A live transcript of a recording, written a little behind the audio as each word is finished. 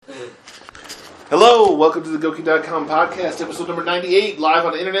Hello, welcome to the Goki.com podcast, episode number 98, live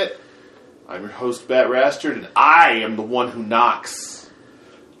on the internet. I'm your host, BatRastered, and I am the one who knocks.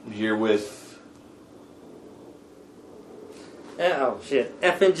 I'm here with... Oh, shit.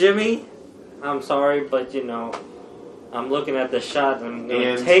 FnJimmy. I'm sorry, but, you know, I'm looking at the shot and I'm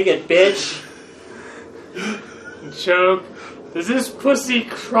going to take it, bitch. Joke. Does this pussy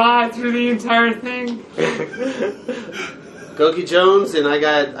cry through the entire thing? GoukiJones, and I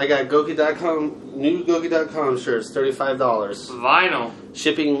got Goki.com, new Goki.com shirts, $35. Vinyl.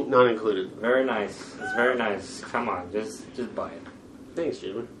 Shipping not included. Very nice. It's very nice. Come on, just buy it. Thanks,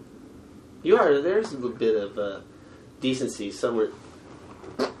 Jimmy. There's a little bit of decency somewhere.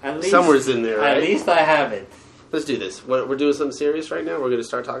 Somewhere's in there, right? At least I have it. Let's do this. We're doing something serious right now? We're going to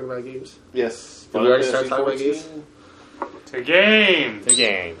start talking about games? Yes. Did we already start talking about games? To games. To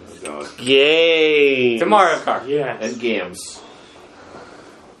games. Oh, Games. To Mario Kart. Yes. and games.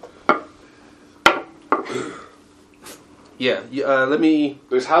 Yeah, let me...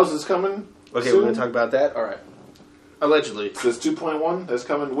 There's houses coming. Okay, soon. we're going to talk about that? Alright. Allegedly. It says 2.1, that's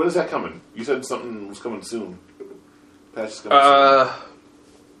coming. When is that coming? You said something was coming soon. Patch is coming soon.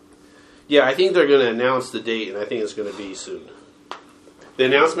 Yeah, I think they're going to announce the date, and I think it's going to be soon. The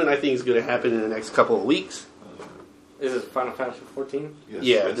announcement, I think, is going to happen in the next couple of weeks. Is it Final Fantasy XIV? Yes,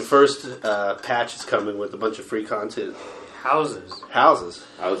 Yeah, yes. the first patch is coming with a bunch of free content. Houses. Houses.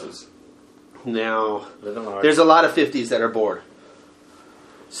 Houses. Now, Living large. there's a lot of 50s that are bored.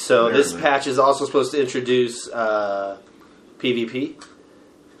 So this Apparently. patch is also supposed to introduce PvP.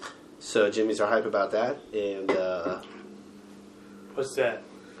 So Jimmy's are hype about that. And, What's that?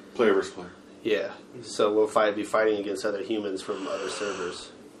 Player versus player. yeah. So we'll be fighting against other humans from other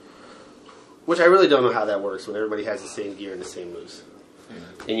servers. Which I really don't know how that works when everybody has the same gear and the same moves. Yeah.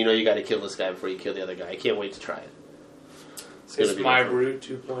 And you know you got to kill this guy before you kill the other guy. I can't wait to try it. It's be my fun. route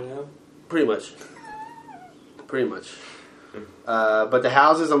 2.0. Pretty much. Pretty much. But the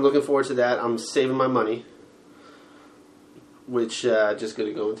houses, I'm looking forward to that. I'm saving my money. Which, just going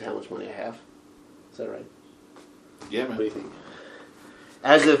to go into how much money I have. Is that right? Yeah, man. What do you think?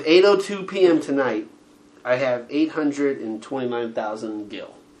 As of 8:02 p.m. tonight, I have 829,000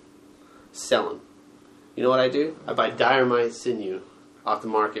 gil. Selling. You know what I do? I buy Dynamite Sinew off the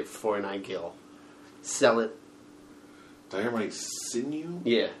market for 49 gil. Sell it. Dynamite Sinew?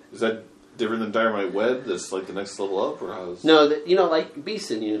 Yeah. Is that different than Dynamite Web? That's like the next level up? Or how's... No, like Bee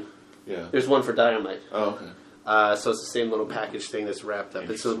Sinew. Yeah. There's one for Dynamite. Oh, okay. So it's the same little package thing that's wrapped up.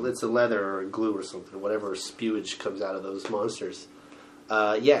 It's a leather or a glue or something, whatever spewage comes out of those monsters.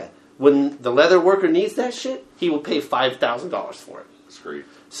 Yeah. When the leather worker needs that shit, he will pay $5,000 for it. That's great.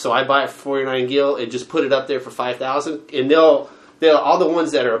 So I buy it for 49 gil and just put it up there for 5,000, and they'll all the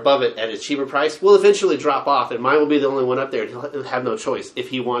ones that are above it at a cheaper price will eventually drop off, and mine will be the only one up there. And he'll have no choice if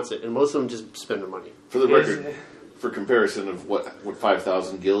he wants it, and most of them just spend their money. For the record, for comparison of what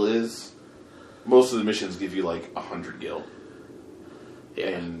 5,000 gil is, most of the missions give you like 100 gil. Yeah.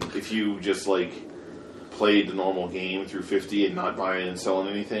 And if you just like played the normal game through 50 and not buying and selling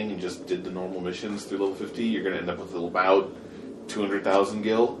anything and just did the normal missions through level 50, you're going to end up with about 200,000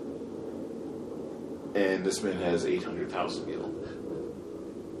 gil. And this man has 800,000 gil.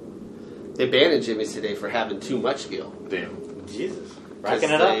 They banned Jimmy's today for having too much gil. Damn. Jesus. Because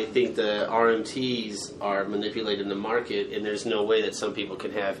Racking it they up. think the RMTs are manipulating the market, and there's no way that some people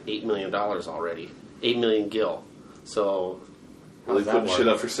can have $8 million already. 8 million gil. So, Well, they How's that putting work? shit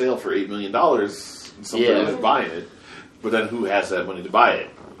up for sale for $8 million and somebody Yeah. is buying it. But then who has that money to buy it?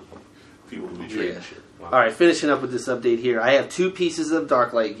 People who be trading Yeah. shit. Alright, finishing up with this update here. I have 2 pieces of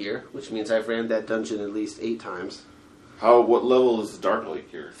Darklight gear, which means I've ran that dungeon at least 8 times. What level is the Dark Light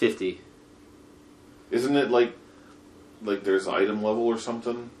here? 50. Isn't it like there's item level or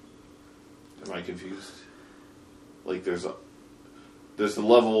something? Am I confused? Like there's the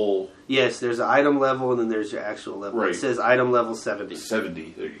level Yes, there's an item level and then there's your actual level. Right. It says item level 70.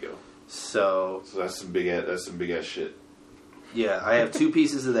 70. There you go. So, So that's some big ass shit. yeah, I have 2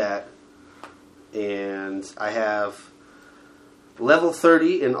 pieces of that. And I have level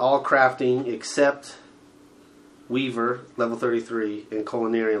 30 in all crafting except Weaver, level 33, and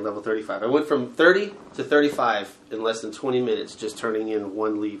Culinarian, level 35. I went from 30 to 35 in less than 20 minutes, just turning in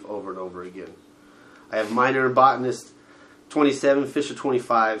 1 leaf over and over again. I have Miner and Botanist 27, Fisher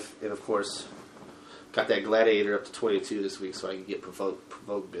 25, and of course, got that Gladiator up to 22 this week so I can get provoke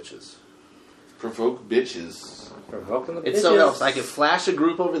bitches. Provoke bitches. Provoking the It bitches. so helps. I can flash a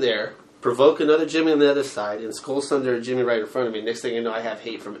group over there, provoke another Jimmy on the other side, and Skull Thunder a Jimmy right in front of me. Next thing you know, I have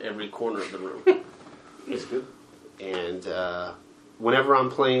hate from every corner of the room. That's good. And whenever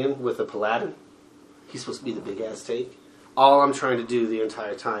I'm playing with a Paladin, he's supposed to be the big-ass tank. All I'm trying to do the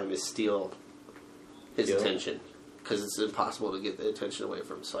entire time is steal his attention. Because it's impossible to get the attention away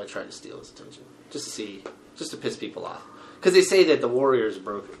from him, so I tried to steal his attention. Just to piss people off. Because they say that the warrior is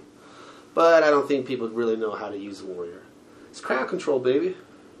broken. But I don't think people really know how to use a warrior. It's crowd control, baby.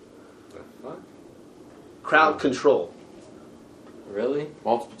 What? Crowd control. Really?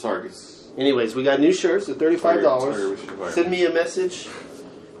 Multiple targets. Anyways, we got new shirts at $35. Send me a message.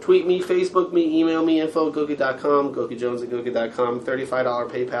 Tweet me, Facebook me, email me, info@Gouki.com, GoukiJones@Gouki.com, $35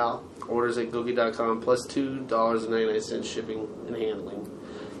 PayPal, orders at Gouki.com, plus $2.99 shipping and handling.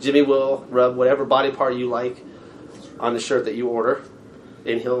 Jimmy will rub whatever body part you like on the shirt that you order,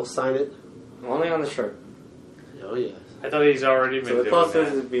 and he'll sign it. Only on the shirt. Oh, yeah. I thought he's already been So the doing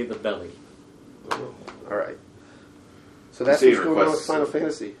closest that. would be the belly. Oh, all right. So that's See what's going on with requests. Final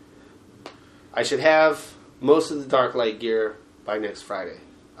Fantasy. I should have most of the Dark Light gear by next Friday,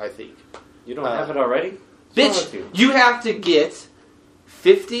 I think. You don't have it already? Bitch, What's wrong with you have to get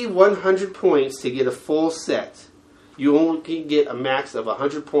 50, 100 points to get a full set. You only can get a max of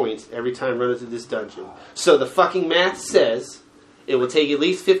 100 points every time running through this dungeon. So the fucking math says it will take at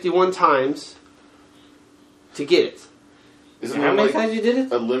least 51 times to get it. Isn't How there many like times you did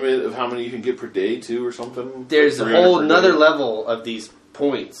it? a limit of how many you can get per day too, or something? There's a 300 whole per another day? level of these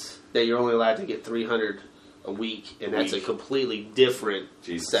points that you're only allowed to get 300 a week, and that's a Week. completely different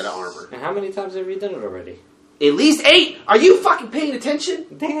Jesus. set of armor. And how many times have you done it already? At least 8! Are you fucking paying attention?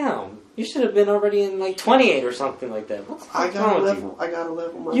 Damn. You should have been already in like 28 or something like that. What's I wrong with got a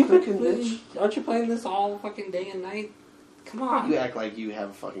level my you? cooking, bitch. Aren't you playing this all fucking day and night? Come on. You act like you have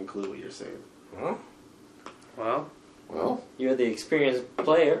a fucking clue what you're saying. Huh? Well, You're the experienced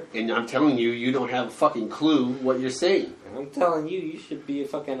player. And I'm telling you, you don't have a fucking clue what you're saying. And I'm telling you, you should be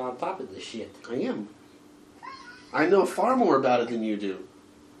fucking on top of this shit. I am. I know far more about it than you do.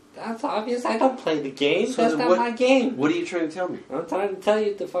 That's obvious. I don't play the game. So That's then not my game. What are you trying to tell me? I'm trying to tell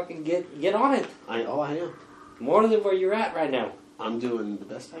you to fucking get on it. I am. More than where you're at right now. I'm doing the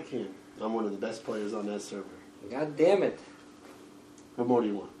best I can. I'm one of the best players on that server. God damn it. What more do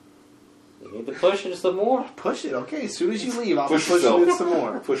you want? You need to push it some more. Push it, okay. As soon as you leave, I'll Push be pushing yourself. it some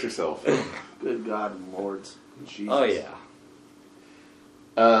more. push yourself. Good God, lords. Jesus. Oh, yeah.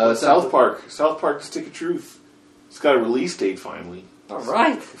 South Park. South Park: Stick of Truth. It's got a release date finally. All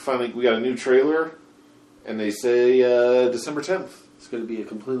right. Finally, we got a new trailer, and they say December 10th. It's going to be a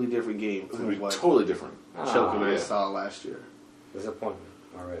completely different game It's from going to be what totally different. Choke and I yeah. saw last year. Disappointment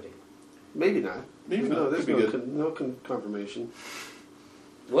already. Maybe not. Maybe no, not. there's Could be no, good. confirmation.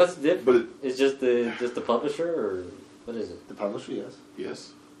 What's different? But It's just the publisher, or what is it? The publisher, yes.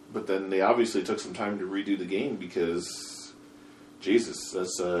 yes, but then they obviously took some time to redo the game because, Jesus,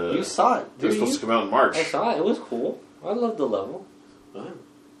 that's You saw it, they're didn't supposed you? to come out in March. I saw it. It was cool. I loved the level. Oh.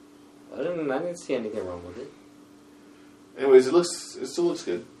 I didn't see anything wrong with it. Anyways, it still looks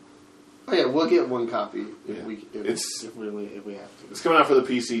good. Oh yeah, we'll get one copy if Yeah. if we have to. It's coming out for the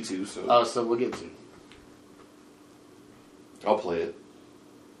PC too, so Oh, so we'll get two. I'll play it.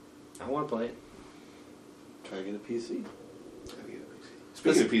 I want to play it. Try to get a PC.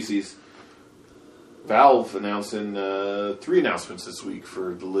 Speaking of PCs, Valve announcing 3 announcements this week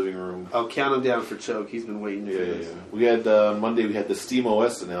for the living room. Oh, count him down for Choke. He's been waiting for this. We had Monday. We had the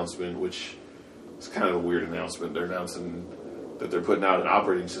SteamOS announcement, which is kind of a weird announcement. They're announcing that they're putting out an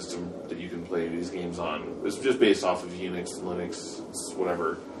operating system that you can play these games on. It's just based off of Unix and Linux. It's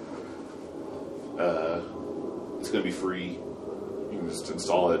whatever. It's going to be free. You can just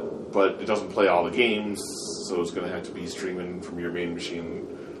install it, but it doesn't play all the games, so it's going to have to be streaming from your main machine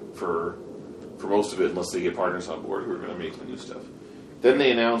for most of it, unless they get partners on board who are going to make the new stuff. Then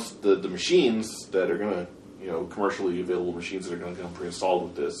they announced the machines that are going to, commercially available machines that are going to come pre-installed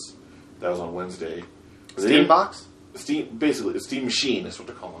with this. That was on Wednesday. Steam box? Basically, a Steam machine is what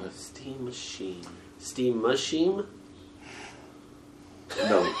they're calling it. Steam machine. Steam machine?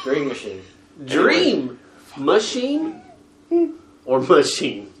 No. Dream machine. Dream machine? Or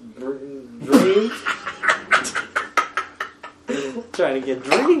machine? Dream. Trying to get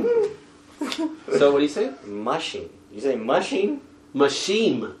dream. So what do you say? Mushing. You say mushing?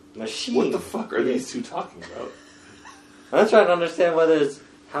 Machine. Machine. What the fuck are these two talking about? I'm trying to understand whether it's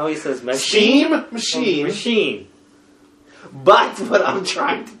how he says machine. Steam machine. Machine. But what I'm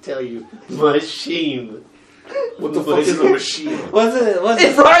trying to tell you, machine. What the fuck is a machine?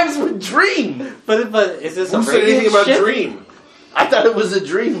 It rhymes with dream. But is this Who a said radio anything about shit? dream? I thought it was a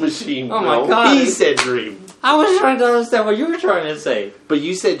dream machine. Oh my God. He said dream. I was trying to understand what you were trying to say. But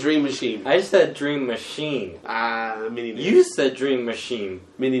you said dream machine. I said dream machine. Mini nanny. You said dream machine.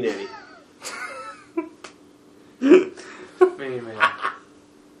 Mini nanny. Mini man. I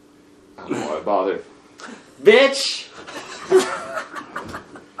don't know why I bothered. Bitch!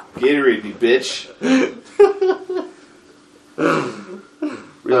 Gatorade me, bitch.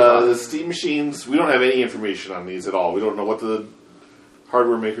 The Steam machines, we don't have any information on these at all. We don't know what the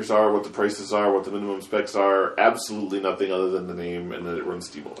hardware makers are, what the prices are, what the minimum specs are. Absolutely nothing other than the name and that it runs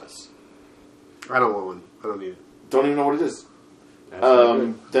SteamOS. I don't want one. I don't need it. Don't even know what it is.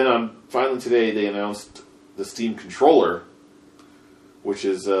 Then finally today they announced the Steam controller, which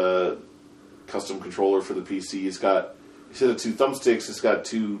is a custom controller for the PC. Instead of 2 thumbsticks, it's got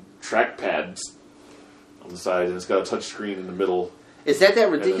 2 trackpads on the side, and it's got a touch screen in the middle. Is that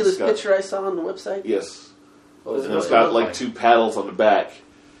ridiculous picture I saw on the website? Yes. And it's got like 2 paddles on the back.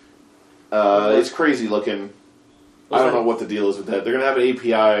 It's crazy looking. I don't know what the deal is with that. They're going to have an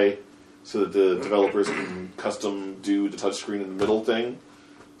API so that the developers can custom do the touchscreen in the middle thing.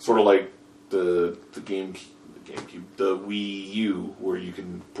 Sort of like the GameCube, the Wii U, where you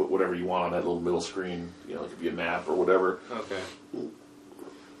can put whatever you want on that little middle screen. You know, it could be a map or whatever. Okay.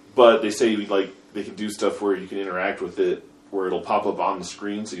 But they say they can do stuff where you can interact with it, where it'll pop up on the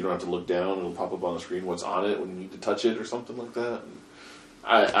screen, so you don't have to look down. It'll pop up on the screen what's on it when you need to touch it or something like that.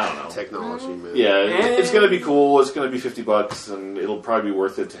 I don't know. Technology, man. Yeah, it's going to be cool. It's going to be $50, and it'll probably be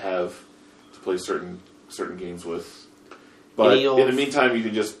worth it to play certain games with. But in the meantime, you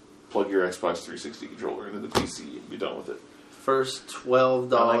can just plug your Xbox 360 controller into the PC and be done with it. First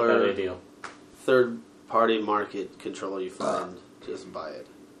 $12 I like that idea. third-party market controller you find, just buy it.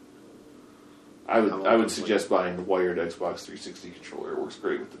 I would suggest buying the wired Xbox 360 controller. It works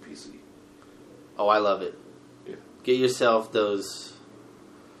great with the PC. Oh, I love it. Yeah. Get yourself those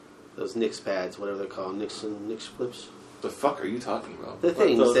Nix pads, whatever they're called, Nix flips. The fuck are you talking about? The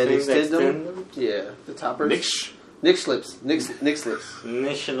things that extend them. Yeah, the toppers. Nix slips. Nix slips. Nix.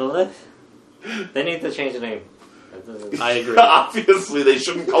 They need to change the name. I agree. Obviously, they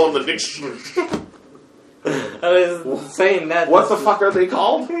shouldn't call them the Nix. I was saying that. What the fuck are they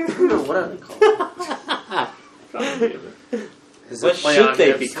called? No, what are they called? What should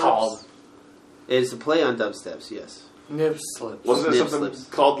they be called? It's a play on dubsteps, yes. Nip slips. Wasn't there something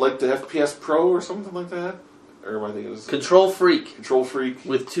called like the FPS Pro or something like that? Or am I thinking it was Control Freak. Control Freak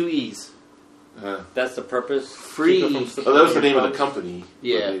with 2 E's. That's the purpose? Free. That was the name of the company.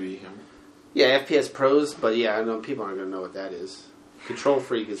 Yeah. Maybe. Yeah, FPS Pros, but yeah, I know people aren't going to know what that is. Control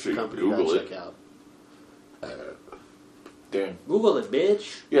Freak is the company you got to check out. Damn. Google it,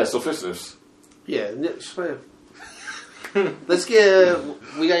 bitch. Yeah, so Fistness. Yeah, let's get.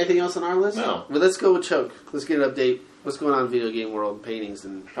 We got anything else on our list? No. Well, let's go with Choke. Let's get an update. What's going on in video game world? Paintings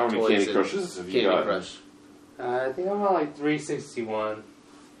and how many toys Candy Crushes have you got? Candy Crush. I think I'm at like 361.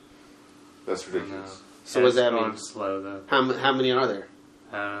 That's ridiculous. So what's that mean? Slow though. How many are there?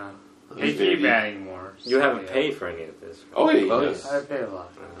 They keep adding more. You haven't paid for any of this. Right? Oh, yeah, yes. I paid a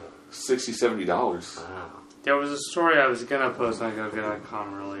lot. $60, $70. Wow. There was a story I was gonna post. I got a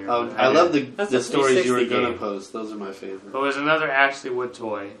comment earlier. Oh, I love the stories you were game. gonna post. Those are my favorite. There was another Ashley Wood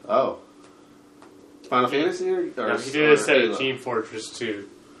toy. Oh, Final Fantasy or no, he did a set of Team Fortress 2.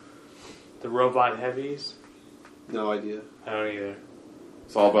 The robot heavies. No idea. I don't either.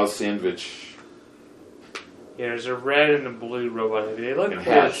 It's all about sandwich. Yeah, there's a red and a blue robot heavy. They look And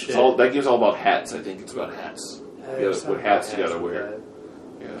cool hats. as That shit. game's all about hats. I think it's about hats. What hats you gotta wear.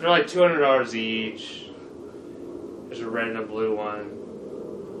 Yeah. They're like $200 each. There's a red and a blue one.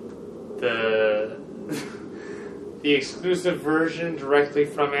 The exclusive version directly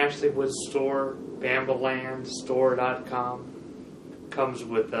from Ashley Wood's store, BambalandStore.com, comes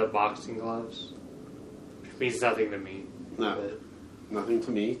with boxing gloves, which means nothing to me. No, nothing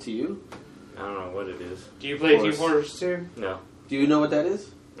to me. To you? I don't know what it is. Do you play Team Fortress 2? No. Do you know what that is?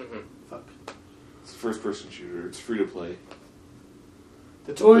 Mm-mm. Fuck. It's a first-person shooter. It's free to play.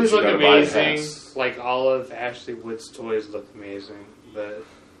 The toys But you look gotta buy amazing. hats. Like all of Ashley Wood's toys look amazing, but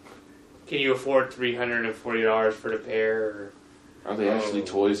can you afford $340 for the pair? Or? Are they actually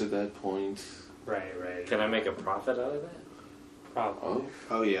toys at that point? Right. Can I make a profit out of that? Probably.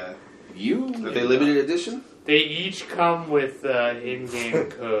 Oh yeah. You? Are they limited edition? They each come with in-game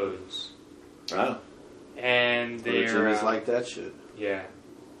codes, Wow. and they're Jimmy's like that shit. yeah.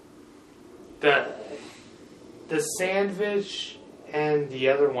 The sandwich and the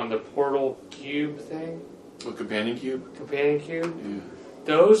other one, the portal cube thing, A companion cube? companion cube. Yeah.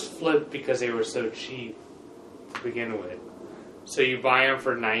 Those flipped because they were so cheap to begin with. So you buy them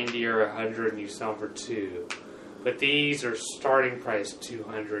for $90 or $100 and you sell them for $2. But these are starting price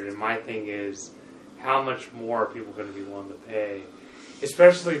 $200, and my thing is, how much more are people going to be willing to pay?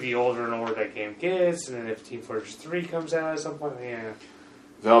 Especially the older and older that game gets, and then if Team Fortress 3 comes out at some point, yeah.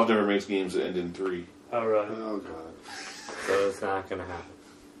 Valve never makes games that end in 3. Oh, really? Oh god. So it's not going to happen.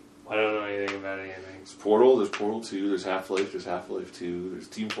 I don't know anything about anything. There's Portal. There's Portal 2. There's Half-Life. There's Half-Life 2. There's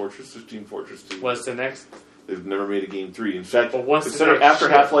Team Fortress. There's Team Fortress 2. What's the next? They've never made a game 3. In fact, But what's instead the of next after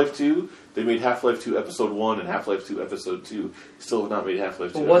ship? Half-Life 2, they made Half-Life 2 Episode 1 and Half-Life 2 Episode 2. Still have not made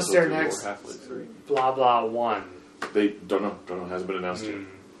Half-Life 2 But what's Episode their 3 next- or Half-Life 3. Blah blah 1. They don't know. Don't know. Hasn't been announced yet.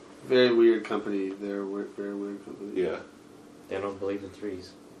 Very weird company. They're a very weird company. Yeah. They don't believe in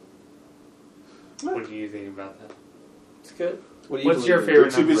threes. What do you think about that? It's good. What do you What's your believe in?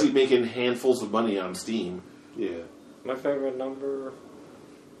 They're favorite too busy number? making handfuls of money on Steam. Yeah. My favorite number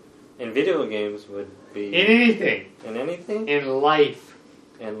in video games would be In anything. in anything. In life.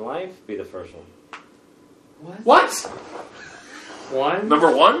 In life, be the first one. What? 1?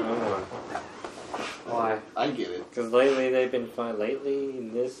 Number 1? Number one. Why? I get it. Because lately they've been lately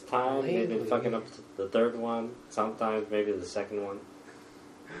this time they've Lately? been fucking up the third one. Sometimes maybe the second one.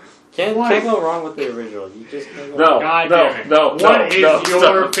 Can't What? go wrong with the original. You just can't go No. wrong. God no, damn it. no, What no, is no, your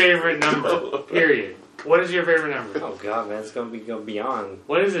stop. favorite number? Period. What is your favorite number? Oh god, man, it's gonna be go beyond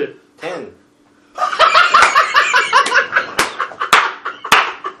What is it? 10.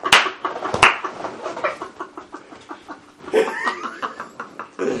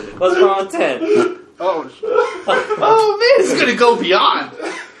 What's wrong with 10? Oh, man, it's going to go beyond.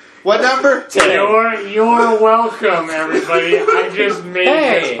 What number? 10. You're welcome, everybody. I just made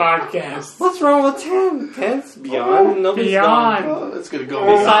Hey. this podcast. What's wrong with 10? 10's beyond. Nobody's Beyond. gone. Oh, it's going to go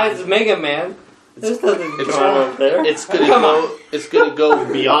beyond. Besides Mega Man, there's nothing It's- going on there. It's going to Come go. on. It's going to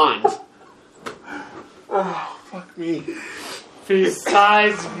go beyond. Fuck me.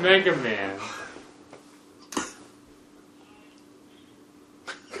 Besides Mega Man.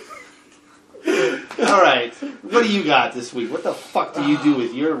 All right. What do you got this week? What the fuck do you do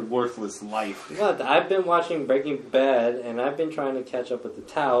with your worthless life? What? I've been watching Breaking Bad, and I've been trying to catch up with the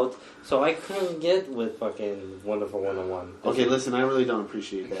Tout, so I couldn't get with fucking Wonderful 101. Okay, listen, I really don't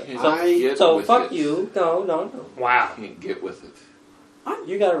appreciate that. Get So with fuck it. you. No. Wow. Can't get with it.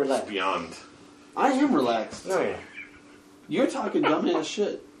 You gotta relax. Beyond. I am relaxed. No, yeah. You're talking dumbass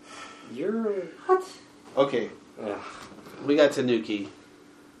shit. You're what? Okay, Ugh. we got Tanuki.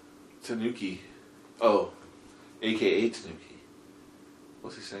 Tanuki. Oh. AKA Tanuki.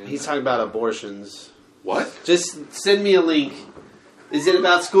 What's he saying? He's talking about abortions. What? Just send me a link. Is it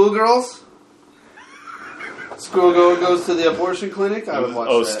about schoolgirls? Schoolgirl goes to the abortion clinic? I would watch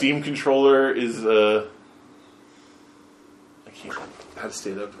that. Steam controller is I can't. How to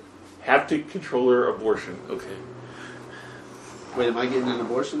stand up? Haptic controller abortion. Okay. Wait, am I getting an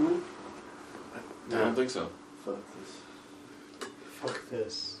abortion then? I don't think so. Fuck this. Fuck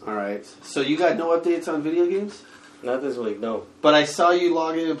this. Alright, so you got no updates on video games? Not this week, no. But I saw you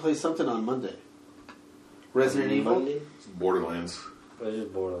log in and play something on Monday. Resident Evil? Monday? It's Borderlands. It was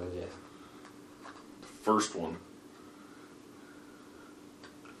just Borderlands, yeah. First one.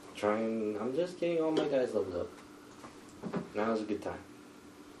 I'm just getting all my guys leveled up. Now's a good time.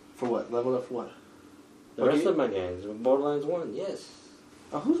 For what? Level up for what? The rest of my games, Borderlands 1, yes.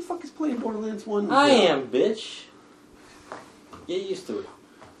 Oh, who the fuck is playing Borderlands 1? I am, bitch. Get used to it.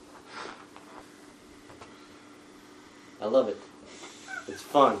 I love it. It's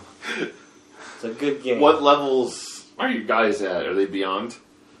fun. It's a good game. What levels are you guys at? Are they beyond?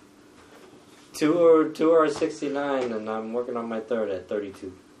 Two are 69, and I'm working on my third at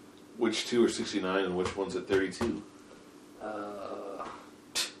 32. Which two are 69 and which one's at 32?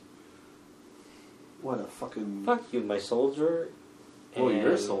 What a fucking... Fuck you, my soldier. Oh, you're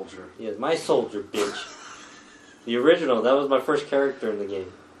a And- soldier. Yes, my soldier, bitch. The original, that was my first character in the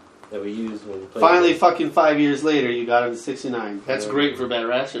game that we used when we played. Finally, it. fucking 5 years later, you got him to 69. That's Yeah. great for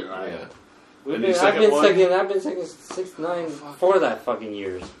BatRastered, right? Yeah. We've And been, your I've second been one? second. I've been second 69 for that fucking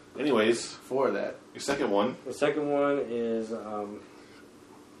years. Anyways, For that. your second one. The second one is who's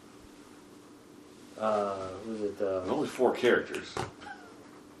it? There's only 4 characters.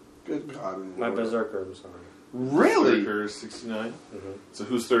 Good God. My Lord. Berserker. I'm sorry. Really? Berserker is 69. Mm-hmm. So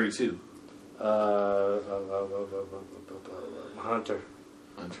who's 32? Hunter.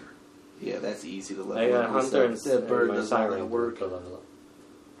 Hunter. Yeah, that's easy to level I got up. Hunter and, that bird my does all that Siren work. to level up.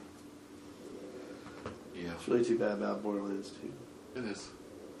 Yeah, It's really too bad about Borderlands 2. it is.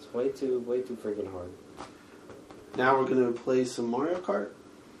 It's way too freaking hard. Now we're going to play some Mario Kart.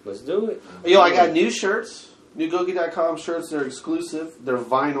 Let's do it. Yo, I got new shirts. New Goki.com shirts. They're exclusive. They're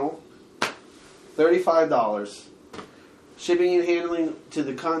vinyl. $35. Shipping and handling to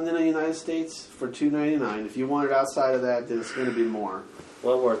the continental United States for $2.99. If you want it outside of that, then it's going to be more.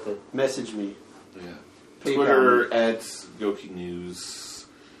 Well worth it. Message me. Yeah. PayPal Twitter me. at Goki News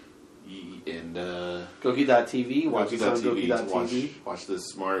and Goki.tv. Watch us on Goki.tv to Goki.tv. watch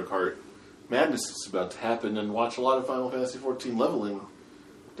this Mario Kart madness that's about to happen and watch a lot of Final Fantasy XIV leveling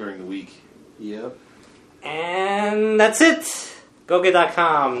during the week. Yep. And that's it.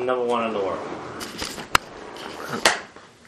 GoukiJones.com, #1 in the world.